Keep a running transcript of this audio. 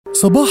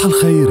صباح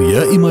الخير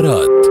يا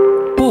إمارات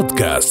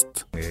بودكاست.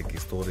 هيك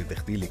ستوري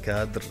تخدي لي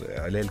كادر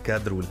عليه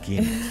الكادر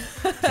والكيم.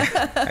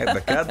 هذا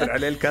كادر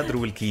عليه الكادر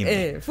والكيم.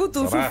 ايه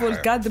فوتوا شوفوا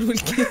الكادر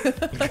والكيم.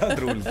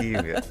 الكادر والكيم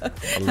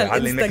الله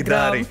يعلي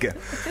نقدارك.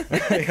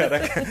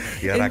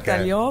 يا رك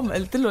اليوم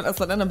قلت لهم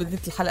اصلا انا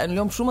بديت الحلقه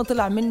اليوم شو ما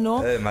طلع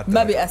منه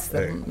ما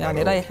بيأثر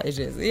يعني رايح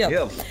اجازه.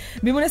 يلا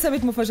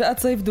بمناسبه مفاجآت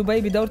صيف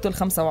دبي بدورته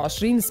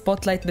ال25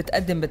 سبوت لايت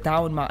بتقدم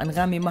بالتعاون مع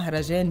انغامي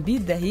مهرجان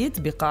بالدهيت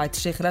بقاعه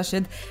الشيخ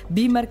راشد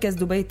بمركز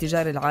دبي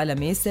التجاري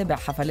العالمي. سابع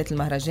حفلات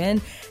المهرجان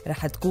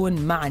رح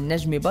تكون مع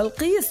النجمة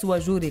بلقيس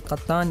وجوري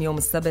قطان يوم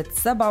السبت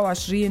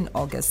 27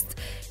 أغسطس.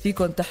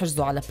 فيكن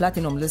تحجزوا على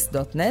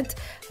platinumlist.net.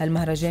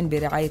 المهرجان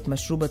برعاية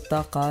مشروب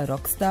الطاقة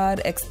روكستار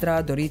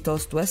إكسترا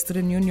دوريتوس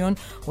ويسترن يونيون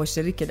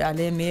والشريك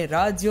الإعلامي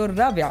راديو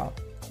الرابعة.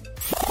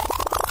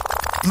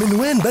 من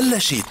وين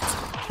بلشت؟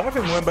 تعرفي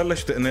من وين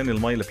بلشت قنان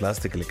المي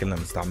البلاستيك اللي كلنا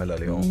بنستعملها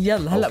اليوم؟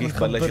 يلا هلا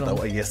كيف بلشت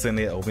او اي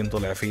سنه او مين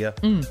طلع فيها؟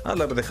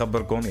 هلا بدي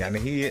اخبركم. يعني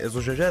هي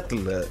زجاجات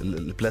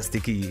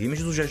البلاستيكيه، هي مش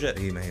زجاجات،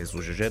 هي ما هي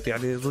زجاجات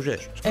يعني زجاج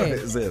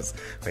ازاز،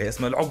 فهي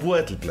اسمها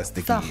العبوات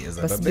البلاستيكيه.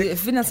 اذا بس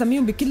فينا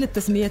نسميهم بكل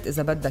التسميات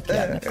اذا بدك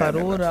يعني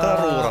قاروره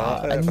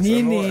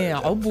قنينه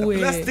عبوه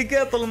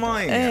بلاستيكات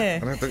المي.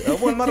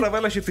 اول مره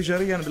بلشت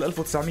تجاريا بال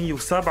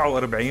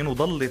 1947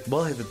 وضلت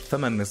باهظه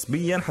الثمن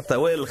نسبيا حتى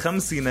اوائل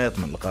الخمسينات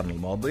من القرن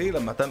الماضي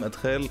لما تم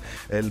ادخال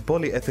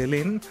البولي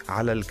اثيلين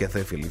على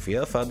الكثافه اللي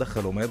فيها،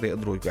 فدخلوا ماده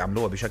يقدروا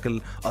يعملوها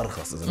بشكل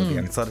ارخص اذا بدك،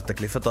 يعني صارت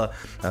تكلفتها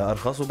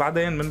ارخص.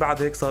 وبعدين من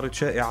بعد هيك صارت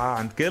شائعه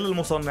عند كل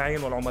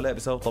المصنعين والعملاء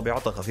بسبب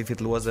طبيعتها خفيفه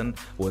الوزن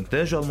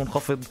وانتاجها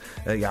المنخفض،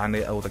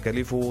 يعني او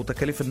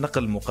تكاليف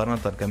النقل مقارنه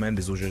كمان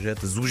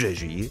بالزجاجات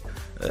الزجاجيه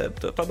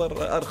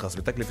بتعتبر ارخص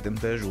بتكلفه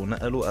انتاج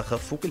ونقل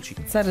واخف وكل شيء،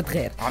 صارت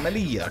غير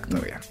عمليه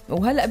اكثر يعني.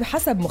 وهلا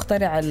بحسب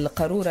مخترع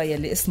القاروره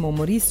يلي اسمه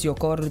موريسيو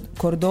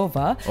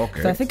كوردوفا،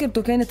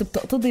 ففكرته كانت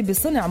بتقتضي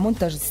بصنع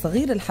منتج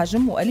صغير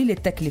الحجم وقليل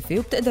التكلفة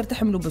وبتقدر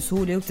تحمله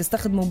بسهولة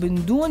وبتستخدمه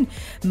من دون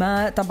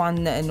ما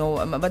طبعا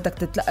انه ما بدك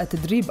تتلقى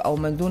تدريب او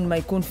من دون ما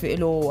يكون في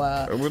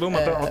له بدون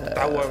ما تقعد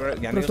تتعور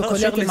يعني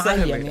بروتوكولات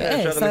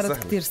معينة.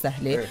 صارت كتير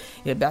سهلة.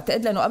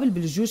 بعتقد لانه قبل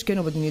بالجيوش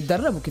كانوا بدهم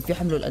يتدربوا كيف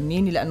يحملوا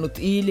القنينة لانه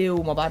ثقيلة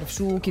وما بعرف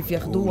شو كيف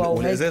ياخدوها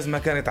والازاز ما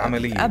كانت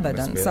عملية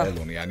ابدا صح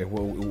يعني.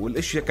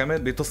 والاشياء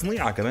كمان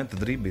بتصنيعها كمان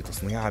تدريب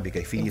بتصنيعها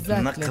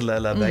بكيفية نقلها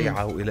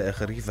لبيعها والى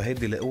اخره،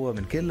 فهيدي لقوها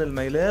من كل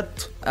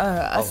الميلات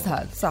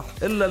أسهل صح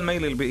إلا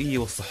الميل البيئية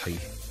والصحية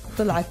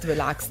طلعت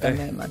بالعكس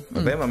تماما.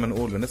 دائما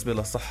بنقول بالنسبة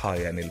للصحة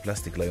يعني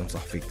البلاستيك لا ينصح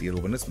فيه كتير،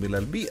 وبالنسبة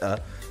للبيئة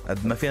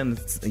قد ما فينا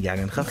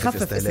يعني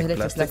نخفف استهلاك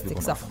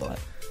البلاستيك صح.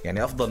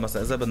 يعني أفضل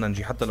مثلا إذا بدنا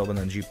نجيب، حتى لو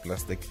بدنا نجيب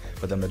بلاستيك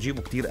بدنا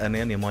نجيبه كتير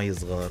أناني مي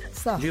صغار،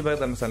 نجيب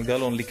هذا مثلا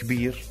الجالون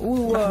الكبير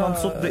ونحن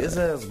نصب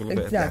بإزاز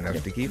بالبيت يعني.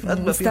 عرفت كيف؟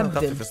 قد ما فينا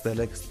نخفف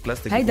استهلاك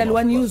البلاستيك. هيدا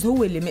الوان يوز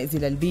هو اللي مؤذي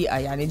للبيئة،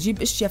 يعني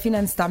نجيب أشياء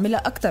فينا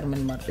نستعملها أكتر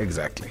من مرة.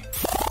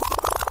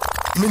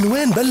 من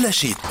وين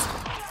بلشت؟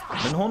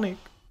 من هونيك.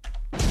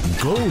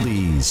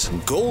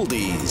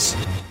 جولديز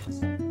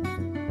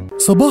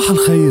صباح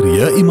الخير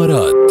يا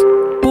إمارات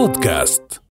بودكاست.